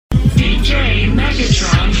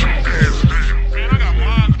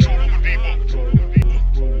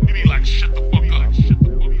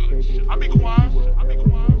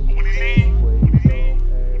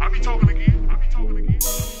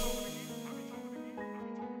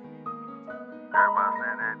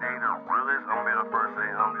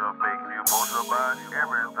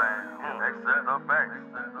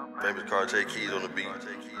Cartekeys on the beat.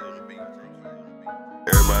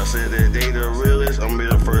 Everybody said that they the realest, I'm be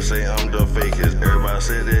the first say I'm the fakest. Everybody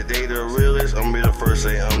said that they the realest, I'm be the first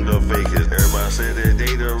say I'm the fakest. Everybody said that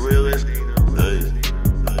they the realest,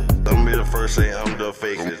 I'm be the first say I'm the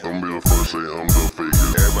fakest. I'm be the first say I'm the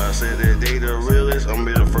fakest. Everybody said that they the realest, I'm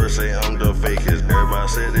be the first say I'm the fakest. Everybody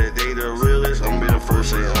said that they the realest, I'm be the first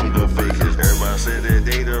say I'm the fakest. Everybody said that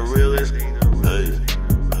they the realest,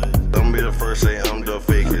 I'm be the first say I'm the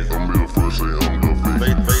fakest. I'm be the first say I'm the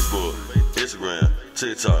fakest. Facebook, Instagram,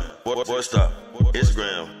 TikTok, what stop?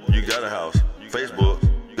 Instagram, you got a house. Facebook,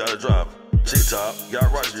 you got a drop. TikTok,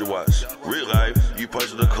 got rocks you watch. Real life, you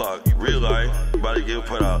punch the clock. Real life, about to get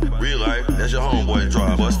put out. Real life, that's your homeboy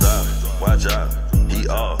drop. What stop? Watch out, he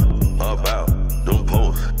all about. Don't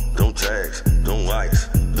post, don't tags, don't likes,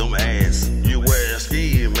 don't ads. You wear a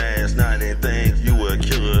ski mask, not anything. You a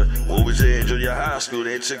killer. What was in junior high school?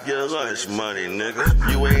 They took your lunch money,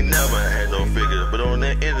 nigga. You ain't never had no figure, but on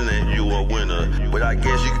the internet you a winner. But I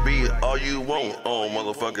guess you can be all you want on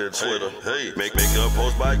motherfucking Twitter. Hey, make a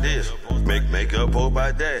post by this, make a post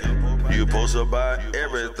by that. You post about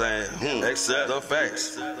everything, except the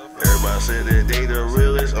facts. Everybody said that they the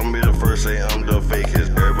realest, I'm be the first say I'm the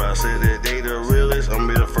fakest. Everybody said that they the realest, I'm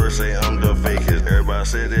be the first say I'm the fakest. Everybody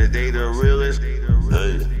said that they the realest,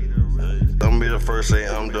 I'm be the first say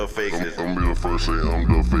I'm the fakest. I'm be the first say I'm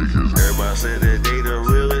the fakest. Everybody said that they the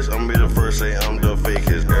realest, I'm be the first say I'm the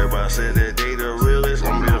fakest. Everybody said that they the realest,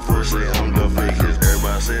 I'm be the first say I'm the fakest.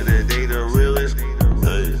 Everybody said that they the realest,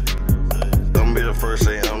 I'm be the first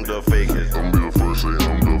say I'm the fakest. I'm be the first say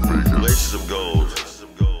I'm the fakest. Relationship goals,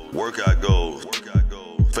 workout goals,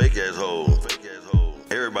 fake ass hoes.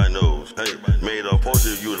 Everybody knows. Hey, made a post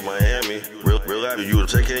of you to Miami. Real life, you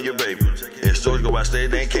to take care of your baby. In stories go by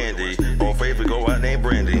state named Candy. On Facebook go out named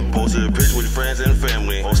Brandy. Posted a picture with your friends and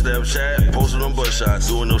family. On Snapchat, posted on butt shots.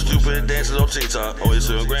 Doing those stupid dances on TikTok. On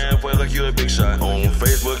Instagram, play like you a big shot. On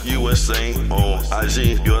Facebook, you a saint. On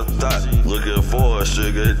IG, you a thought. Looking for a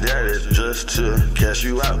sugar daddy just to cash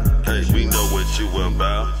you out. Hey, we know what you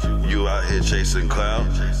about. You out here chasing clout.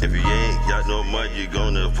 If you ain't got no money, you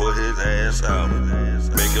gonna put his ass out.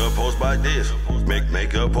 Make a post by this,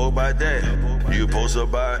 make a post by that. You post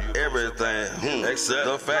about everything, except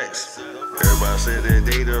the facts. Everybody said that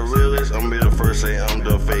they the realest, I'm be the first say I'm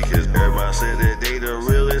the fakest. Everybody said that they the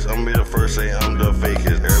realest, I'm be the first say I'm the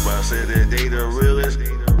fakest. Everybody said that they the realest,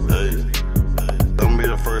 I'm be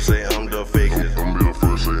the first say I'm the fakest.